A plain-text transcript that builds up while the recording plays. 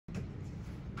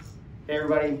Hey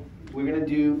everybody, we're going to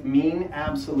do mean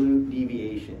absolute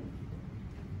deviation,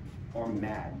 or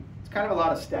MAD. It's kind of a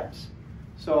lot of steps,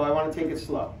 so I want to take it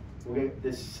slow. We'll get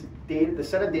this data, the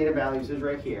set of data values is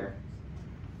right here.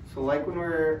 So like when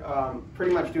we're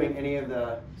pretty much doing any of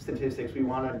the statistics, we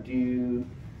want to do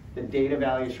the data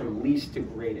values from least to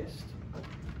greatest.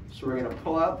 So we're going to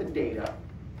pull out the data,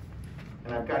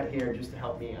 and I've got here just to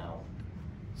help me out.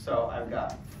 So I've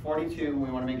got 42,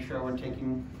 we want to make sure we're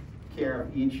taking care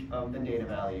of each of the data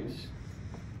values.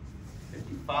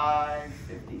 55,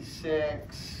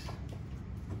 56,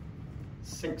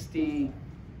 60,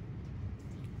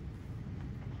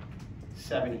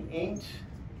 78,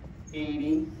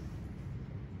 80,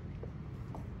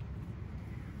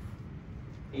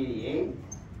 88,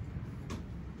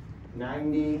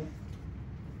 90,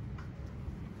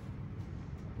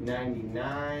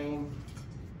 99,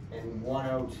 and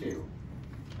 102.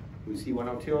 We see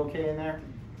 102 okay in there?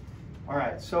 All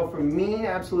right, so for mean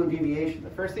absolute deviation,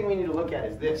 the first thing we need to look at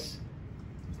is this.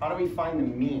 How do we find the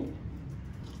mean?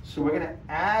 So we're gonna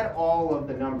add all of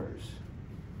the numbers.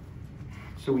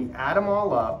 So we add them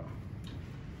all up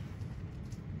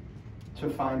to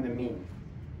find the mean.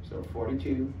 So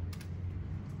 42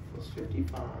 plus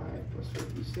 55 plus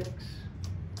 56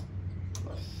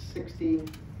 plus 60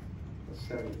 plus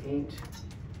 78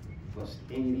 plus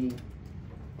 80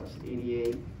 plus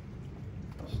 88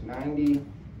 plus 90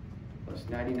 plus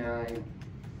 99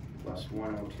 plus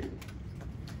 102.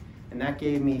 And that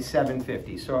gave me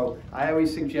 750. So I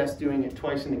always suggest doing it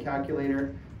twice in the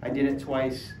calculator. I did it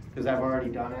twice because I've already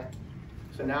done it.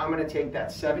 So now I'm going to take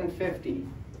that 750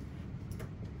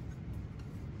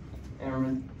 and I'm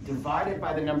going to divide it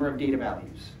by the number of data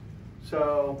values.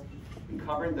 So we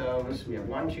covered those. We have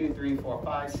 1, 2, 3, 4,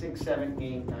 5, 6, 7,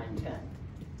 8, 9, 10.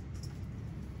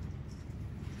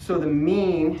 So the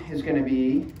mean is going to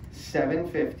be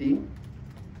 750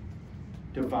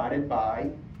 divided by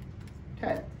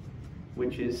 10,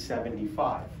 which is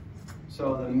 75.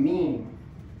 So the mean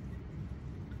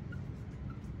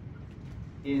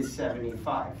is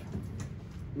 75.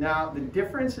 Now the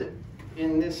difference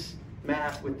in this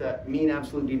math with the mean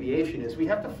absolute deviation is we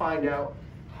have to find out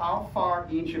how far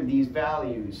each of these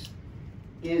values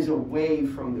is away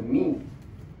from the mean.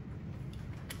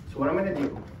 So what I'm going to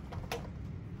do,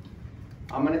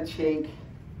 I'm going to take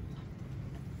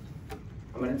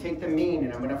the mean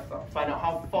and I'm going to find out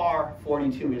how far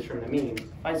 42 is from the mean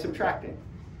by subtracting.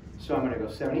 So I'm going to go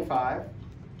 75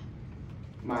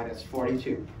 minus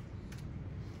 42,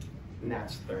 and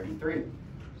that's 33.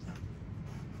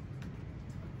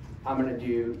 I'm going to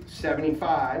do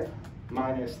 75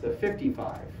 minus the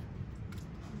 55.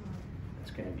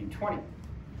 That's going to be 20.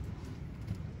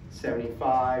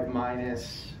 75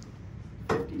 minus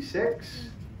 56,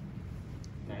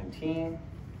 19.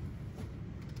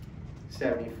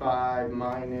 75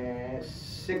 minus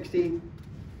 60,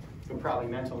 you'll probably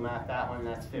mental math that one,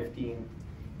 that's 15.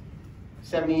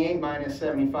 78 minus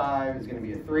 75 is going to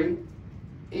be a 3.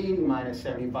 80 minus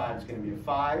 75 is going to be a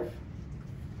 5.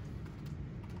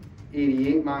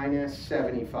 88 minus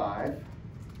 75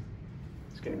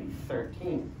 is going to be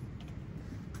 13.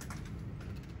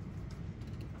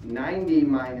 90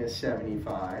 minus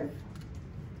 75 is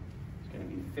going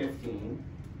to be 15.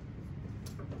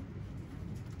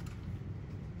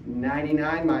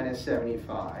 99 minus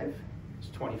 75 is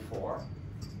 24.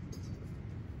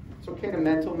 It's okay to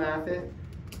mental math it.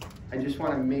 I just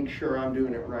want to make sure I'm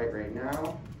doing it right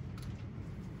now.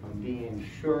 I'm being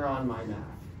sure on my math.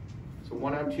 So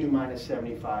 102 minus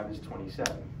 75 is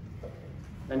 27.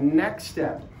 The next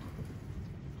step,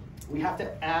 we have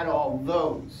to add all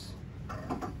those.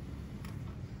 So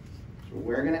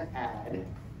we're going to add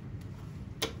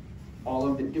all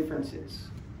of the differences.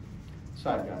 So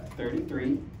I've got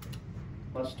 33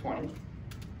 plus 20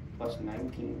 plus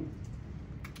 19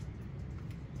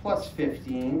 plus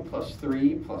 15 plus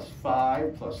 3 plus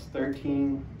 5 plus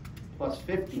 13 plus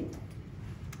 15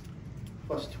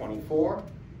 plus 24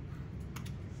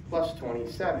 plus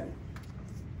 27.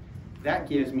 That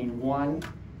gives me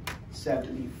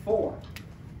 174.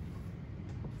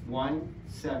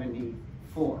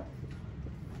 174.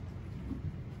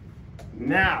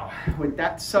 Now, with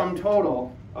that sum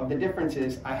total of the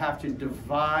differences, I have to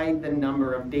divide the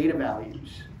number of data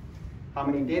values. How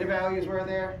many data values were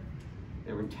there?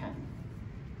 There were 10.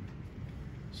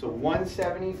 So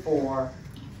 174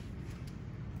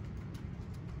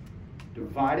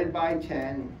 divided by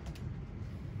 10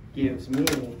 gives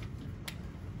me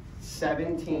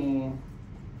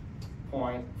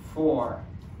 17.4.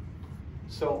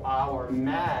 So our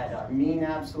MAD, our mean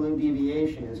absolute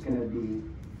deviation, is going to be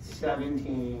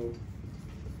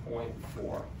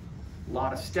 17.4. A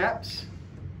lot of steps,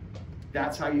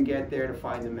 That's how you get there to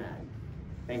find the MAD.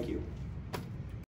 Thank you.